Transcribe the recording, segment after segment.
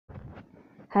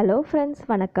Hello friends,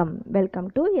 வணக்கம். Welcome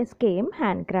to SKM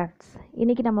ஹேண்ட்கிராஃப்ட்ஸ்.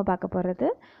 இன்றைக்கி நம்ம பார்க்க போகிறது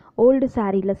ஓல்டு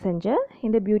சாரியில் செஞ்ச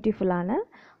இந்த பியூட்டிஃபுல்லான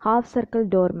ஹாஃப் சர்க்கிள்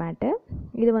டோர் மேட்டு.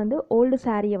 இது வந்து ஓல்டு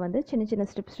சாரியை வந்து சின்ன சின்ன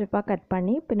ஸ்ட்ரிப்பாக கட்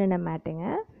பண்ணி பின்னின மேட்டுங்க.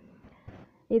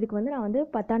 இதுக்கு வந்து நான் வந்து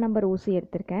 10ஆம் நம்பர் ஊசி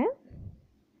எடுத்திருக்கேன்.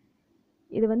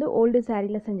 இது வந்து ஓல்டு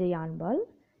சாரியில் செஞ்ச யான்பால்.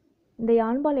 இந்த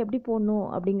யான்பால் எப்படி போடணும்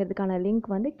அப்படிங்கிறதுக்கான லிங்க்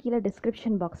வந்து கீழே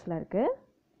டிஸ்கிரிப்ஷன் பாக்ஸில் இருக்குது.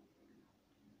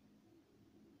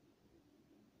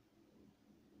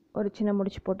 ஒரு சின்ன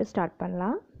முடிச்சு போட்டு ஸ்டார்ட்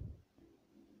பண்ணலாம்.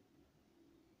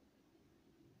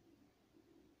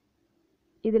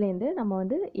 இதுலேருந்து நம்ம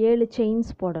வந்து 7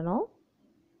 செயின்ஸ் போடணும்.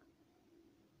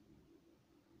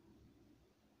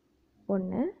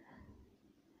 1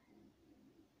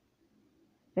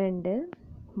 2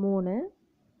 3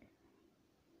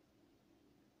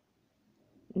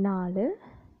 4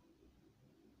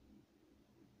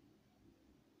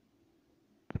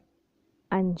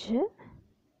 5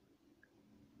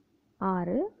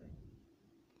 6.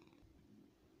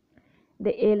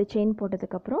 இந்த 7 செயின்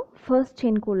போட்டதுக்கப்புறம் ஃபர்ஸ்ட்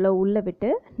செயினுக்கு உள்ளே விட்டு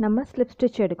நம்ம ஸ்லிப்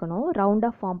ஸ்டிச் எடுக்கணும்,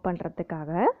 ரவுண்டாக ஃபார்ம்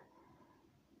பண்ணுறதுக்காக.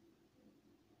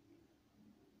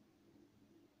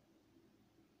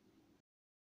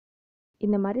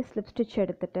 இந்த மாதிரி ஸ்லிப் ஸ்டிச்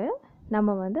எடுத்துகிட்டு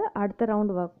நம்ம வந்து அடுத்த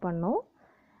ரவுண்டு ஒர்க் பண்ணோம்.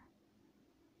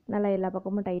 நல்லா எல்லா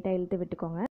பக்கமும் டைட்டாக இழுத்து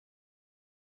விட்டுக்கோங்க.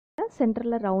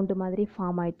 சென்டரில் ரவுண்டு மாதிரி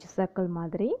ஃபார்ம் ஆயிடுச்சு, சர்க்கிள்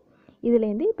மாதிரி.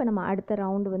 இதுலேருந்து இப்போ நம்ம அடுத்த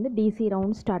ரவுண்டு வந்து டிசி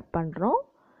ரவுண்ட் ஸ்டார்ட் பண்ணுறோம்.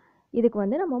 இதுக்கு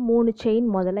வந்து நம்ம 3 செயின்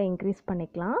முதல்ல இன்க்ரீஸ்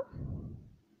பண்ணிக்கலாம்.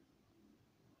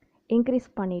 இன்க்ரீஸ்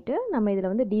பண்ணிவிட்டு நம்ம இதில்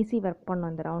வந்து டிசி ஒர்க்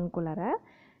பண்ணோம். இந்த ரவுண்ட்குள்ளார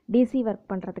டிசி ஒர்க்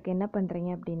பண்ணுறதுக்கு என்ன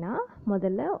பண்ணுறீங்க அப்படின்னா,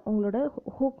 முதல்ல உங்களோட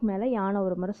ஹூக் மேலே யானை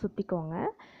ஒரு முறை சுற்றிக்கோங்க.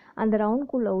 அந்த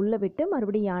ரவுண்ட்குள்ளே உள்ளே விட்டு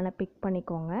மறுபடியும் யானை பிக்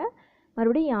பண்ணிக்கோங்க.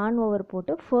 மறுபடியும் யான் ஓவர்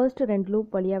போட்டு ஃபர்ஸ்ட் 2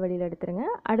 லூப் வழியாக வெளியில் எடுத்துருங்க.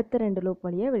 அடுத்த 2 லூப்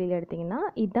வழியாக வெளியில் எடுத்திங்கன்னா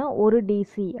இதுதான் ஒரு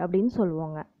டிசி அப்படின்னு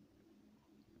சொல்லுவாங்க.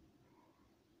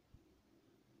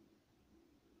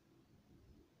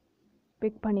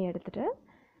 பிக் பண்ணி எடுத்துகிட்டு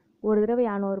ஒரு தடவை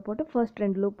யான் ஓவர் போட்டு ஃபர்ஸ்ட்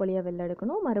 2 லூப் வழியாக வெளியில்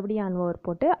எடுக்கணும். மறுபடியும் யான் ஓவர்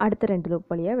போட்டு அடுத்த 2 லூப்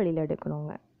வழியாக வெளியில்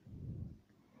எடுக்கணுங்க.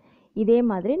 இதே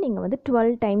மாதிரி நீங்கள் வந்து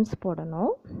 12 டைம்ஸ்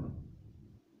போடணும்.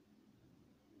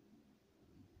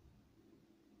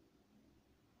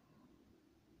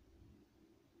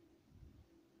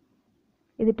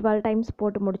 இது 12 டைம்ஸ்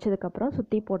போட்டு முடிச்சதுக்கப்புறம்,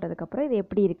 சுற்றி போட்டதுக்கப்புறம் இது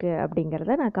எப்படி இருக்குது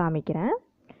அப்படிங்கிறத நான் காமிக்கிறேன்.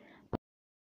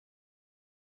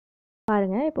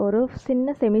 பாருங்கள், இப்போ ஒரு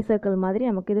சின்ன செமி சர்க்கிள் மாதிரி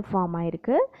நமக்கு இது ஃபார்ம்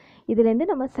ஆகிருக்கு. இதுலேருந்து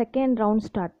நம்ம செகண்ட் ரவுண்ட்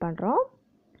ஸ்டார்ட் பண்ணுறோம்.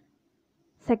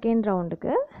 செகண்ட்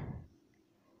ரவுண்டுக்கு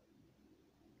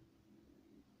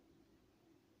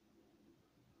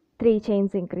த்ரீ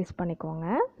செயின்ஸ் இன்க்ரீஸ் பண்ணிக்கோங்க.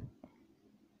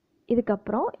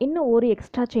 இதுக்கப்புறம் இன்னும் ஒரு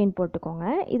எக்ஸ்ட்ரா செயின் போட்டுக்கோங்க.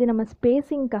 இது நம்ம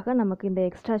ஸ்பேஸிங்காக நமக்கு இந்த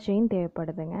எக்ஸ்ட்ரா செயின்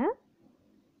தேவைப்படுதுங்க.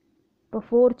 இப்போ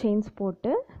 4 செயின்ஸ்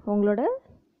போட்டு உங்களோட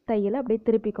தையலை அப்படியே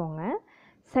திருப்பிக்கோங்க.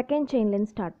 செகண்ட்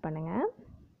செயின்லேருந்து ஸ்டார்ட் பண்ணுங்கள்.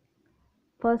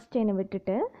 ஃபர்ஸ்ட் செயினை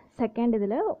விட்டுட்டு செகண்ட்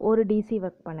இதில் ஒரு டிசி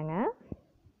ஒர்க் பண்ணுங்கள்.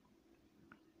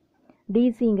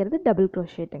 டிசிங்கிறது டபுள்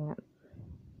க்ரோஷேட்டுங்க.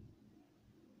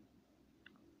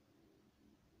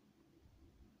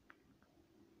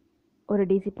 ஒரு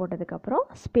டிசி போட்டதுக்கப்புறம்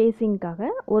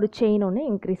ஸ்பேஸிங்காக ஒரு செயின் ஒன்று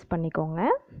இன்க்ரீஸ் பண்ணிக்கோங்க.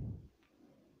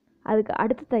 அதுக்கு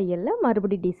அடுத்த தையலில்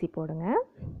மறுபடியும் டிசி போடுங்க.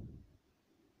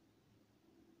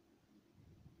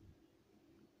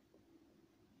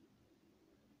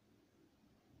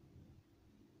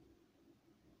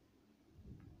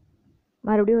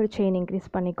 மறுபடியும் ஒரு செயின்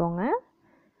இன்க்ரீஸ் பண்ணிக்கோங்க.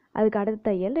 அதுக்கு அடுத்த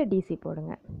தையலில் டிசி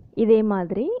போடுங்க. இதே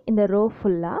மாதிரி இந்த ரோ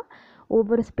ஃபுல்லாக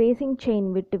ஒவ்வொரு ஸ்பேஸிங் செயின்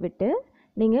விட்டு விட்டு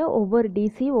நீங்கள் ஒவ்வொரு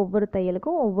டிசி, ஒவ்வொரு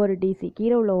தையலுக்கும் ஒவ்வொரு டிசி,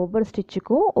 கீழே உள்ள ஒவ்வொரு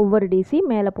ஸ்டிச்சுக்கும் ஒவ்வொரு டிசி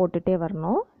மேலே போட்டுகிட்டே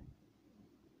வரணும்.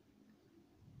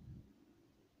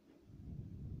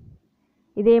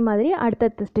 இதே மாதிரி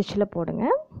அடுத்தடுத்த ஸ்டிச்சில் போடுங்க.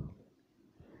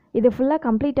 இது ஃபுல்லாக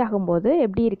கம்ப்ளீட் ஆகும்போது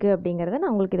எப்படி இருக்குது அப்படிங்கிறத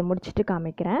நான் உங்களுக்கு இதை முடிச்சுட்டு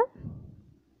காமிக்கிறேன்.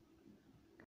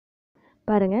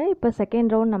 பாருங்கள், இப்போ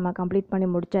செகண்ட் ரவுண்ட் நம்ம கம்ப்ளீட் பண்ணி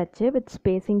முடிச்சாச்சு வித்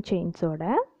ஸ்பேஸிங் செயின்ஸோட.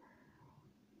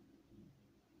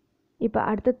 இப்போ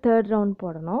அடுத்த தேர்ட் ரவுண்ட்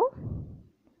போடணும்.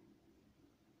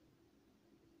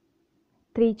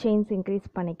 3 செயின்ஸ் இன்க்ரீஸ்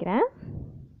பண்ணிக்கிறேன்.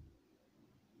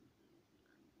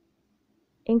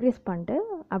 இன்க்ரீஸ் பண்ணிட்டு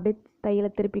அப்படியே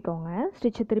தையலை திருப்பிக்கோங்க.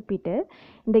 ஸ்டிச்சை திருப்பிட்டு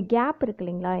இந்த கேப் இருக்கு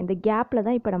இல்லைங்களா, இந்த கேப்பில்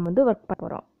தான் இப்போ நம்ம வந்து ஒர்க் பண்ண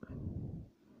போகிறோம்.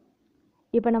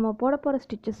 இப்போ நம்ம போட போகிற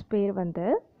ஸ்டிச்சஸ் பேர் வந்து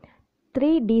 3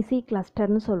 டிசி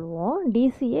கிளஸ்டர்னு சொல்லுவோம்.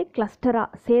 டிசியே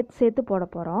கிளஸ்டராக சேர்த்து போட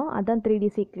போகிறோம். அதுதான் 3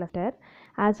 டிசி கிளஸ்டர்.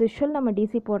 ஆஸ் யூஷுவல் நம்ம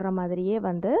டிசி போடுற மாதிரியே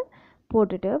வந்து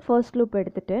போட்டுட்டு ஃபர்ஸ்ட் லூப்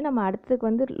எடுத்துகிட்டு நம்ம அடுத்ததுக்கு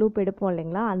வந்து லூப் எடுப்போம்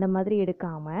இல்லைங்களா, அந்த மாதிரி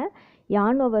எடுக்காமல்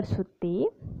யான் ஓவர் சுற்றி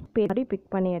பிக்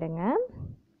பண்ணி எடுங்க.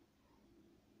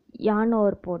 யான்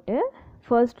ஓவர் போட்டு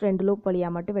ஃபர்ஸ்ட் 2 லூப்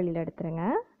வழியாக மட்டும் வெளியில் எடுத்துருங்க.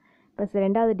 இப்போ இப்போ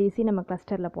ரெண்டாவது டிசி நம்ம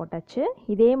கிளஸ்டரில் போட்டாச்சு.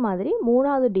 இதே மாதிரி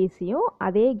மூணாவது டிசியும்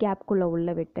அதே கேப்குள்ளே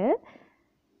உள்ளே விட்டு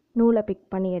நூலை பிக்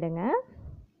பண்ணி எடுங்க.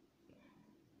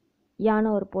 யானை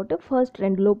ஒரு போட்டு ஃபர்ஸ்ட்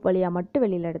 2 லூப் வழியாக மட்டும்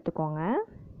வெளியில் எடுத்துக்கோங்க.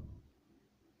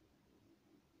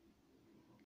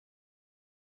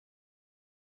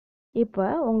 இப்போ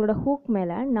உங்களோட ஹூக்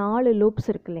மேலே 4 லூப்ஸ்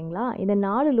இருக்கு இல்லைங்களா, இந்த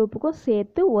 4 லூப்புக்கும்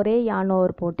சேர்த்து ஒரே யானை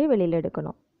ஒரு போட்டு வெளியில்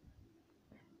எடுக்கணும்.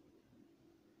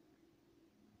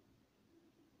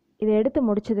 இதை எடுத்து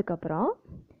முடிச்சதுக்கப்புறம்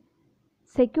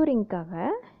செக்யூரிங்க்காக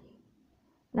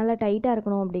நல்லா டைட்டாக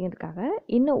இருக்கணும் அப்படிங்கிறதுக்காக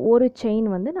இன்னும் ஒரு செயின்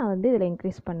வந்து நான் வந்து இதில்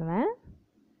இன்க்ரீஸ் பண்ணுவேன்.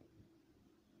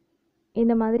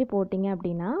 இந்த மாதிரி போட்டிங்க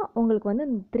அப்படின்னா உங்களுக்கு வந்து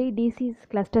 3 டிசிஸ்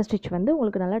கிளஸ்டர் ஸ்டிச் வந்து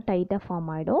உங்களுக்கு நல்லா டைட்டாக ஃபார்ம்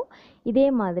ஆகிடும். இதே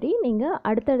மாதிரி நீங்கள்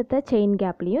அடுத்தடுத்த செயின்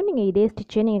கேப்லேயும் நீங்கள் இதே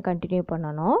ஸ்டிச்சை நீங்கள் கண்டினியூ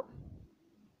பண்ணணும்.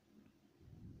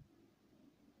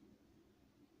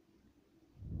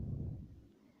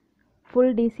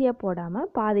 ஃபுல் டிசியாக போடாமல்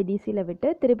பாதி டிசியில் விட்டு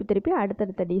திருப்பி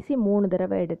அடுத்தடுத்த டிசி 3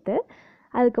 தடவை எடுத்து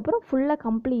அதுக்கப்புறம் ஃபுல்லாக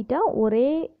கம்ப்ளீட்டாக ஒரே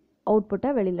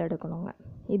அவுட்புட்டாக வெளியில் எடுக்கணுங்க.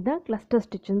 இதுதான் கிளஸ்டர்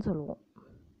ஸ்டிச்சுன்னு சொல்லுவோம்.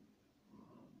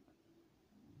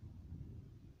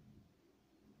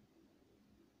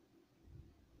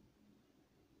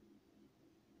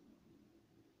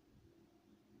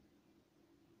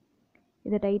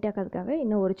 இதை டைட்டாக்கிறதுக்காக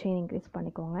இன்னும் ஒரு செயின் இன்க்ரீஸ்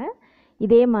பண்ணிக்கோங்க.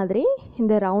 இதே மாதிரி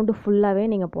இந்த ரவுண்டு ஃபுல்லாகவே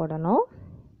நீங்கள் போடணும்.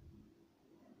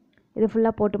 இது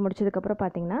ஃபுல்லாக போட்டு முடிச்சதுக்கப்புறம்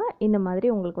பார்த்தீங்கன்னா இந்த மாதிரி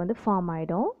உங்களுக்கு வந்து ஃபார்ம்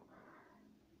ஆகிடும்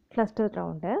கிளஸ்டர்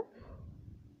ரவுண்டு.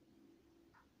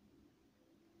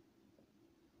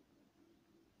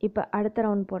 இப்போ அடுத்த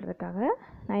ரவுண்ட் போடுறதுக்காக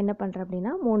நான் என்ன பண்ணுறேன்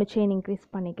அப்படின்னா 3 செயின் இன்க்ரீஸ்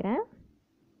பண்ணிக்கிறேன்.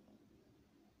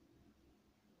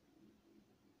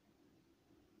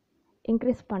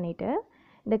 இன்க்ரீஸ் பண்ணிவிட்டு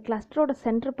இந்த கிளஸ்டரோட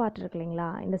சென்டர் பார்ட் இருக்கு இல்லைங்களா,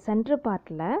 இந்த சென்டர்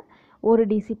பார்ட்டில் ஒரு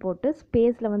டிசி போட்டு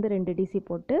ஸ்பேஸில் வந்து 2 டிசி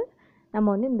போட்டு நம்ம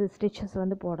வந்து இந்த ஸ்டிச்சஸ்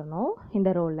வந்து போடணும் இந்த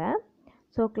ரோவில்.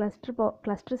 ஸோ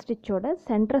கிளஸ்டர் ஸ்டிச்சோட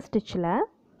சென்டர் ஸ்டிச்சில்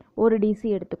ஒரு டிசி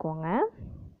எடுத்துக்கோங்க.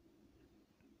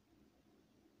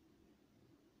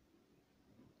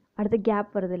 அடுத்து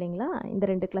கேப் வருது இல்லைங்களா, இந்த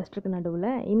 2 கிளஸ்டருக்கு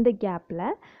நடுவில் இந்த கேப்பில்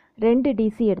 2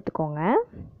 டிசி எடுத்துக்கோங்க.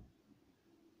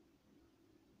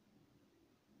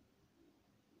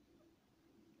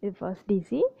 இது ஃபர்ஸ்ட்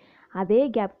டிசி. அதே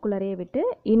கேப்குள்ளரே விட்டு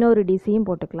இன்னொரு டிசியும்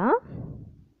போட்டுக்கலாம்.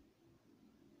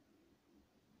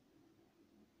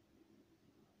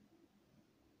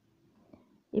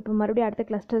 இப்போ மறுபடியும் அடுத்த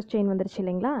கிளஸ்டர் செயின் வந்துருச்சு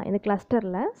இல்லைங்களா, இந்த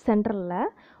கிளஸ்டரில்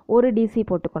சென்டரில் ஒரு டிசி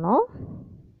போட்டுக்கணும்.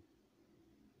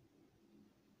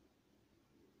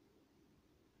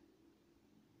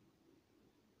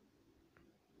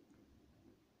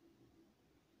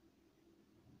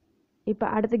 இப்போ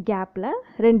அடுத்த கேப்பில்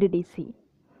 2 டிசி.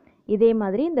 இதே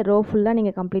மாதிரி இந்த ரோ ஃபுல்லாக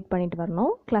நீங்கள் கம்ப்ளீட் பண்ணிட்டு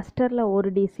வரணும். கிளஸ்டரில் ஒரு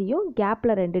டிசியும்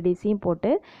கேப்பில் 2 டிசியும்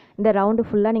போட்டு இந்த ரவுண்டு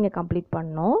ஃபுல்லாக நீங்கள் கம்ப்ளீட்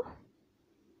பண்ணணும்.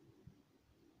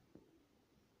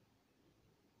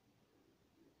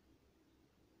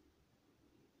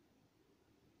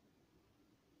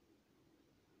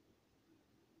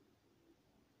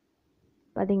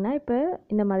 பார்த்திங்கன்னா இப்போ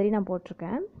இந்த மாதிரி நான்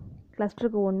போட்டிருக்கேன்.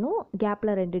 கிளஸ்டருக்கு 1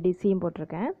 கேப்பில் 2 டிசியும்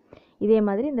போட்டிருக்கேன். இதே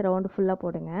மாதிரி இந்த ரவுண்டு ஃபுல்லாக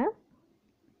போடுங்க.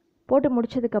 போட்டு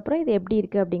முடிச்சதுக்கப்புறம் இது எப்படி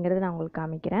இருக்குது அப்படிங்கிறத நான் உங்களுக்கு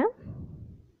காமிக்கிறேன்.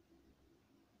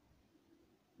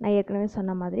 நான் ஏற்கனவே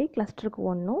சொன்ன மாதிரி கிளஸ்டருக்கு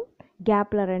 1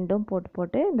 கேப்பில் 2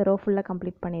 போட்டு இந்த ரோ ஃபுல்லாக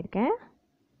கம்ப்ளீட் பண்ணியிருக்கேன்.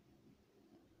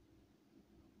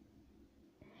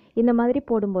 இந்த மாதிரி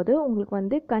போடும்போது உங்களுக்கு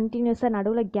வந்து கண்டினியூஸாக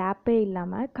நடுவில் கேப்பே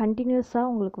இல்லாமல் கண்டினியூஸாக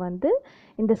உங்களுக்கு வந்து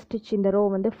இந்த ஸ்டிச் இந்த ரோ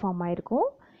வந்து ஃபார்ம் ஆகிருக்கும்.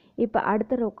 இப்போ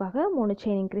அடுத்த ரோக்காக 3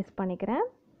 செயின் இன்க்ரீஸ் பண்ணிக்கிறேன்.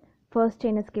 ஃபர்ஸ்ட்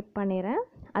செயினை ஸ்கிப் பண்ணிடுறேன்.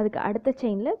 அதுக்கு அடுத்த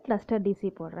செயினில் கிளஸ்டர் டிசி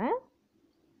போடுறேன்.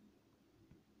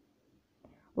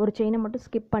 ஒரு செயினை மட்டும்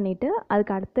ஸ்கிப் பண்ணிவிட்டு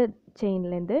அதுக்கு அடுத்த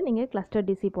செயின்லேருந்து நீங்கள் கிளஸ்டர்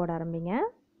டிசி போட ஆரம்பிங்க.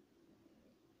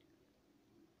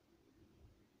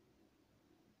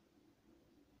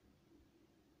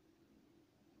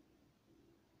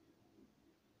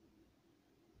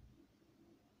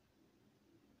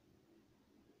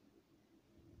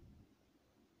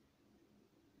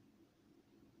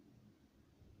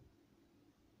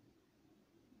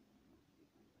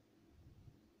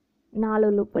 நாலு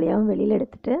லூப் வழியாகவும் வெளியில்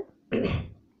எடுத்துகிட்டு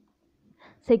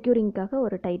செக்யூரிங்க்காக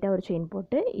ஒரு டைட்டாக ஒரு செயின்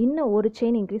போட்டு இன்னும் ஒரு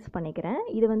செயின் இன்க்ரீஸ் பண்ணிக்கிறேன்.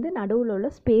 இது வந்து நடுவில் உள்ள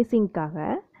ஸ்பேஸிங்க்காக.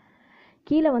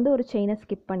 கீழே வந்து ஒரு செயினை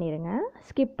ஸ்கிப் பண்ணிடுங்க.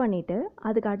 ஸ்கிப் பண்ணிவிட்டு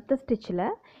அதுக்கு அடுத்த ஸ்டிச்சில்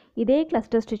இதே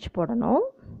கிளஸ்டர் ஸ்டிச் போடணும்.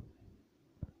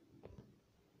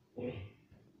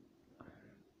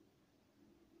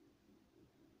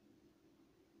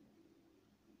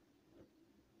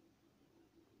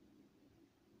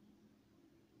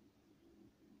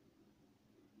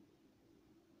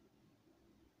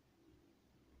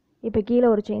 இப்போ கீழே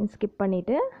ஒரு செயின் ஸ்கிப்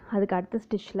பண்ணிவிட்டு அதுக்கு அடுத்த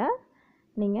ஸ்டிச்சில்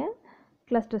நீங்கள்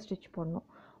கிளஸ்டர் ஸ்டிச் போடணும்.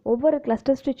 ஒவ்வொரு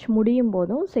கிளஸ்டர் ஸ்டிச் முடியும்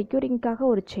போதும் செக்யூரிங்காக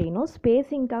ஒரு செயினும்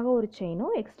ஸ்பேஸிங்காக ஒரு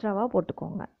செயினும் எக்ஸ்ட்ராவாக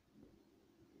போட்டுக்கோங்க.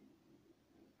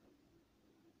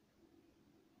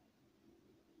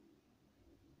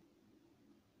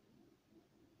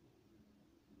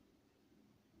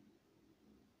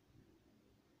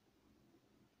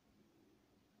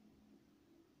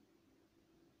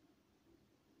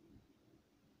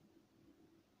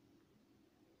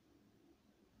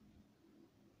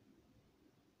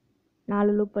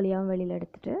 நாலு லூப் வழியாகவும் வெளியில்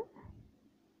எடுத்துட்டு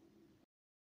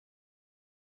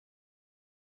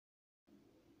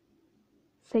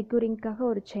செக்யூரிங்காக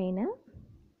ஒரு செயின்,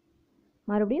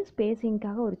 மறுபடியும்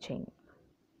ஸ்பேஸிங்காக ஒரு செயின்,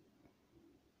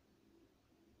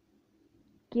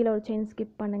 கீழே ஒரு செயின்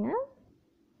ஸ்கிப் பண்ணுங்கள்.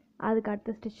 அதுக்கு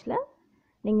அடுத்த ஸ்டிச்சில்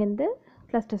நீங்கள் இந்த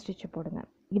கிளஸ்டர் ஸ்டிச்சை போடுங்க.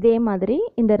 இதே மாதிரி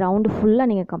இந்த ரவுண்டு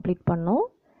ஃபுல்லாக நீங்கள் கம்ப்ளீட் பண்ணணும்.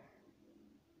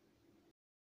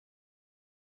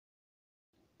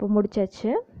 இப்போ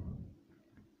முடிச்சாச்சு.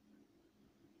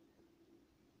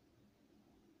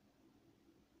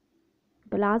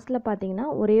 இப்போ லாஸ்ட்டில் பார்த்தீங்கன்னா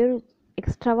ஒரே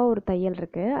எக்ஸ்ட்ராவாக ஒரு தையல்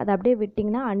இருக்குது. அது அப்படியே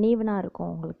விட்டிங்கன்னா அன்ஈவனாக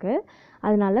இருக்கும் உங்களுக்கு.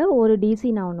 அதனால ஒரு டிசி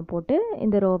நான் ஒன்று போட்டு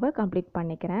இந்த ரோவை கம்ப்ளீட்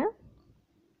பண்ணிக்கிறேன்.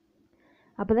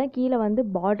 அப்போ தான் கீழே வந்து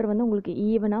பார்டர் வந்து உங்களுக்கு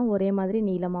ஈவனாக ஒரே மாதிரி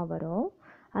நீளமாக வரும்.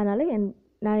 அதனால்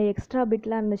நான் எக்ஸ்ட்ரா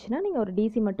பிட்லாம் இருந்துச்சுன்னா நீங்கள் ஒரு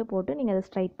டிசி மட்டும் போட்டு நீங்கள் அதை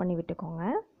ஸ்ட்ரைட் பண்ணி விட்டுக்கோங்க.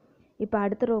 இப்போ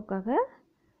அடுத்த ரோக்காக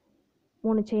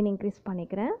 3 செயின் இன்க்ரீஸ்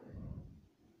பண்ணிக்கிறேன்.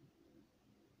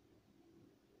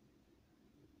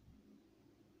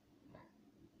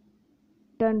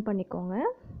 டர்ன் பண்ணிக்கோங்க.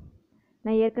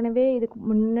 நான் ஏற்கனவே இதுக்கு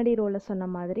முன்னாடி ரோவில் சொன்ன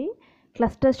மாதிரி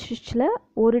கிளஸ்டர் ஸ்டிச்சில்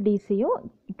ஒரு டிசியும்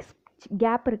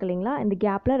கேப் இருக்கு இல்லைங்களா, இந்த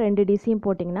கேப்பில் 2 டிசியும்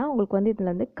போட்டிங்கன்னா உங்களுக்கு வந்து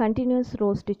இதில் வந்து கண்டினியூஸ் ரோ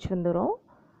ஸ்டிச் வந்துடும்.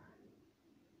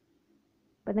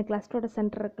 இப்போ இந்த கிளஸ்டரோட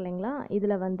சென்டர் இருக்கு இல்லைங்களா,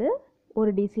 இதில் வந்து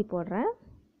ஒரு டிசி போடுறேன்.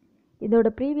 இதோட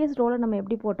ப்ரீவியஸ் ரோவில் நம்ம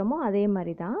எப்படி போட்டோமோ அதே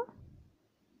மாதிரி தான்.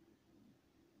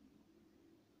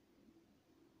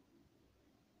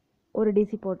 ஒரு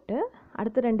டிசி போட்டு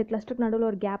அடுத்து 2 கிளஸ்டருக்கு நடுவில்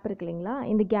ஒரு கேப் இருக்கு இல்லைங்களா,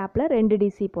 இந்த கேப்பில் 2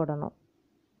 டிசி போடணும்.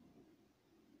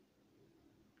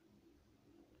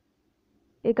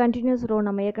 இது கண்டினியூஸ் ரோ,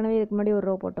 நம்ம ஏற்கனவே இதுக்கு முன்னாடி ஒரு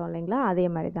ரோ போட்டோம் இல்லைங்களா, அதே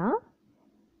மாதிரி தான்.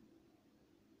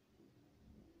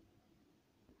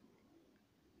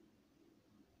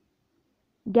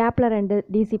 கேப்பில் 2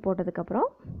 டிசி போட்டதுக்கப்புறம்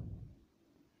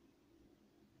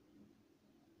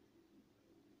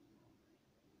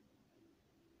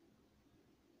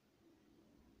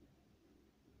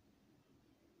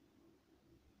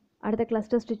அடுத்த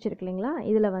கிளஸ்டர் ஸ்டிச் இருக்கு இல்லைங்களா,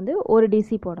 இதில் வந்து ஒரு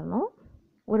டிசி போடணும்,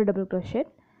 ஒரு டபுள் க்ரோஷெட்.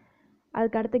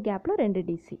 அதுக்கு அடுத்த கேப்பில் 2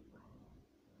 டிசி.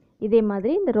 இதே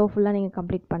மாதிரி இந்த ரோ ஃபுல்லாக நீங்கள்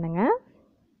கம்ப்ளீட் பண்ணுங்கள்.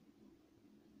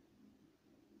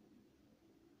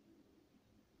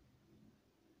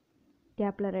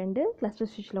 கேப்பில் 2,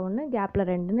 கிளஸ்டர் ஸ்டிச்சில் 1, கேப்பில்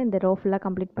 2ன்னு இந்த ரோ ஃபுல்லாக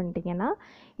கம்ப்ளீட் பண்ணிட்டீங்கன்னா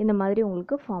இந்த மாதிரி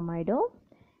உங்களுக்கு ஃபார்ம் ஆகிடும்.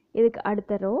 இதுக்கு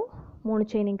அடுத்த ரோ 3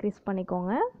 செயின் இன்க்ரீஸ்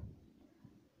பண்ணிக்கோங்க.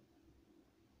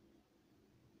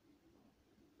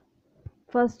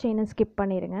 ஃபர்ஸ்ட் செயினை ஸ்கிப்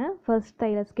பண்ணிடுங்க. ஃபர்ஸ்ட்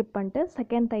தையலை ஸ்கிப் பண்ணிட்டு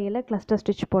செகண்ட் தையலை கிளஸ்டர்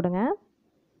ஸ்டிச் போடுங்க.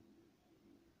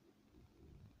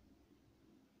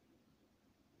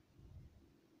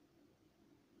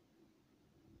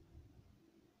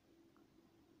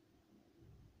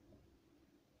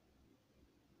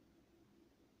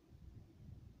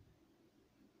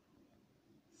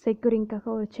 செக்யூரிங்காக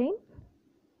ஒரு செயின்,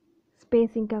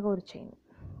 ஸ்பேஸிங்காக ஒரு செயின்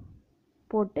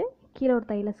போட்டு கீழே ஒரு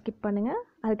தையலை ஸ்கிப் பண்ணுங்கள்.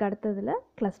 அதுக்கு அடுத்ததில்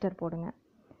கிளஸ்டர் போடுங்க.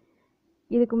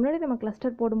 இதுக்கு முன்னாடி நம்ம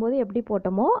கிளஸ்டர் போடும்போது எப்படி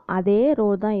போட்டோமோ அதே ரோ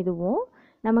தான் இதுவும்.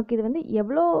 நமக்கு இது வந்து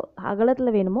எவ்வளோ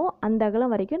அகலத்தில் வேணுமோ அந்த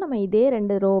அகலம் வரைக்கும் நம்ம இதே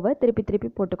 2 ரோவை திருப்பி திருப்பி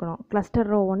போட்டுக்கணும். Cluster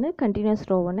row 1, continuous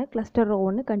row 1, cluster row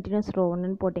 1, continuous row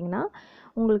 1ன்னு போட்டிங்கன்னா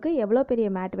உங்களுக்கு எவ்வளோ பெரிய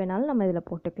மேட் வேணாலும் நம்ம இதில்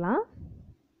போட்டுக்கலாம்.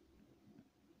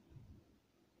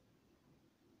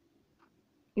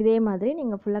 இதே மாதிரி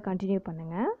நீங்கள் ஃபுல்லாக கண்டினியூ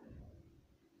பண்ணுங்கள்.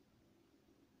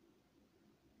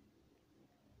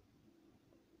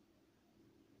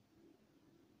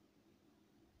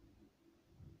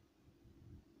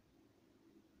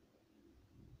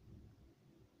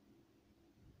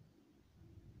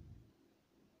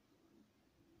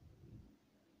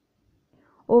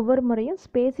 ஒவ்வொரு முறையும்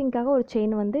ஸ்பேஸிங்காக ஒரு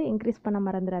செயின் வந்து இன்க்ரீஸ் பண்ண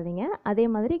மறந்துடாதீங்க. அதே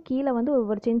மாதிரி கீழே வந்து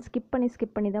ஒவ்வொரு செயின் ஸ்கிப்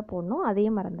பண்ணி தான் போடணும்,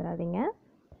 அதையும் மறந்துடாதீங்க.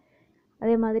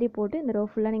 அதே மாதிரி போட்டு இந்த ரோ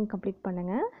ஃபுல்லாக நீங்கள் கம்ப்ளீட்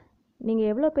பண்ணுங்கள். நீங்கள்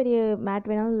எவ்வளோ பெரிய மேட்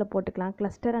வேணாலும் இதில் போட்டுக்கலாம்.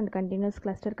 Cluster and continuous,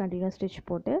 cluster continuous stitch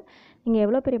போட்டு நீங்கள்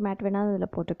எவ்வளோ பெரிய மேட் வேணாலும்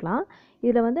இதில் போட்டுக்கலாம்.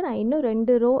 இதில் வந்து நான் இன்னும்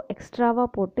 2 ரோ எக்ஸ்ட்ராவாக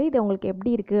போட்டு இது உங்களுக்கு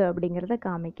எப்படி இருக்குது அப்படிங்கிறத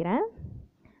காமிக்கிறேன்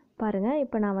பாருங்கள்.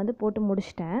 இப்போ நான் வந்து போட்டு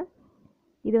முடிச்சிட்டேன்.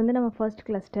 இது வந்து நம்ம ஃபர்ஸ்ட்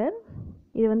கிளஸ்டர்,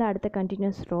 இது வந்து அடுத்த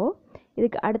கண்டினியூஸ் ரோ,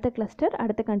 இதுக்கு அடுத்த கிளஸ்டர்,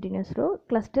 அடுத்த கண்டினியூஸ் ரோ,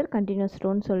 கிளஸ்டர் கண்டினியூஸ்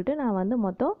ரோன்னு சொல்லிட்டு நான் வந்து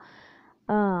மொத்தம்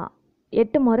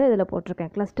 8 முறை இதில்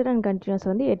போட்டிருக்கேன். கிளஸ்டர் அண்ட் கண்டினியூஸ்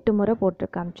வந்து 8 முறை போட்டு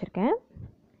காமிச்சிருக்கேன்.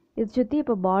 இது சுற்றி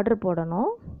இப்போ பார்டர்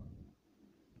போடணும்.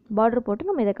 பார்டர் போட்டு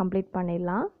நம்ம இதை கம்ப்ளீட்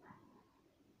பண்ணிடலாம்.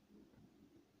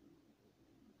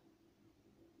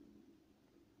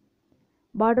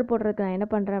 பார்டர் போடுறதுக்கு நான் என்ன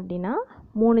பண்ணுறேன் அப்படின்னா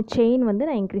 3 செயின் வந்து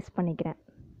நான் இன்க்ரீஸ் பண்ணிக்கிறேன்.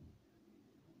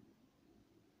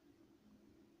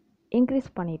 இன்க்ரீஸ்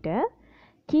பண்ணிவிட்டு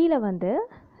கீழே வந்து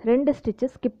 2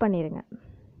 ஸ்டிச்சஸ் ஸ்கிப் பண்ணிடுங்க.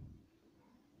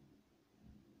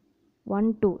 1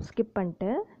 2 ஸ்கிப் பண்ணிட்டு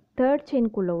 3rd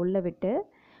செயின்குள்ளே உள்ளே விட்டு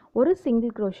ஒரு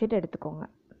சிங்கிள் க்ரோஷேட் எடுத்துக்கோங்க.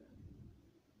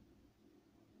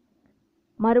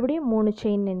 மறுபடியும் 3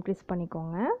 செயின் இன்க்ரீஸ்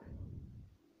பண்ணிக்கோங்க.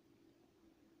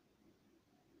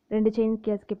 2 செயின்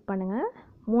கீழே ஸ்கிப் பண்ணுங்கள்.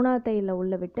 3ஆவது தையலில்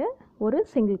உள்ளே விட்டு ஒரு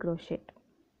சிங்கிள் க்ரோஷேட்.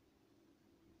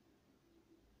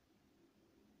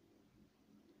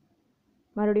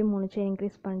 மறுபடியும் 3 செயின்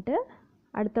இன்க்ரீஸ் பண்ணிட்டு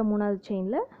அடுத்த 3ஆவது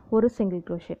செயினில் ஒரு சிங்கிள்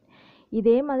க்ரோஷேட்.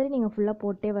 இதே மாதிரி நீங்கள் ஃபுல்லாக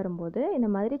போட்டே வரும்போது இந்த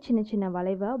மாதிரி சின்ன சின்ன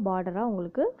வளைவாக பார்டராக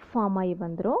உங்களுக்கு ஃபார்ம் ஆகி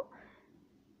வந்துடும்.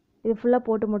 இது ஃபுல்லாக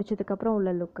போட்டு முடிச்சதுக்கப்புறம்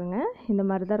உள்ள லுக்குங்க இந்த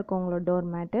மாதிரி தான் இருக்கும் உங்களோட டோர்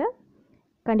மேட்டு.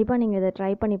 கண்டிப்பாக நீங்கள் இதை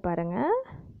ட்ரை பண்ணி பாருங்கள்.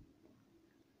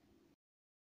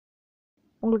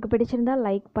 உங்களுக்கு பிடிச்சிருந்தால்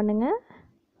லைக் பண்ணுங்கள்,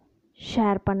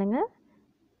 ஷேர் பண்ணுங்கள்,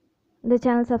 இந்த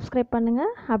சேனல் சப்ஸ்கிரைப்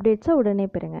பண்ணுங்கள். அப்டேட்ஸை உடனே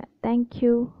பெறுங்க.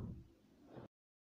 தேங்க்யூ.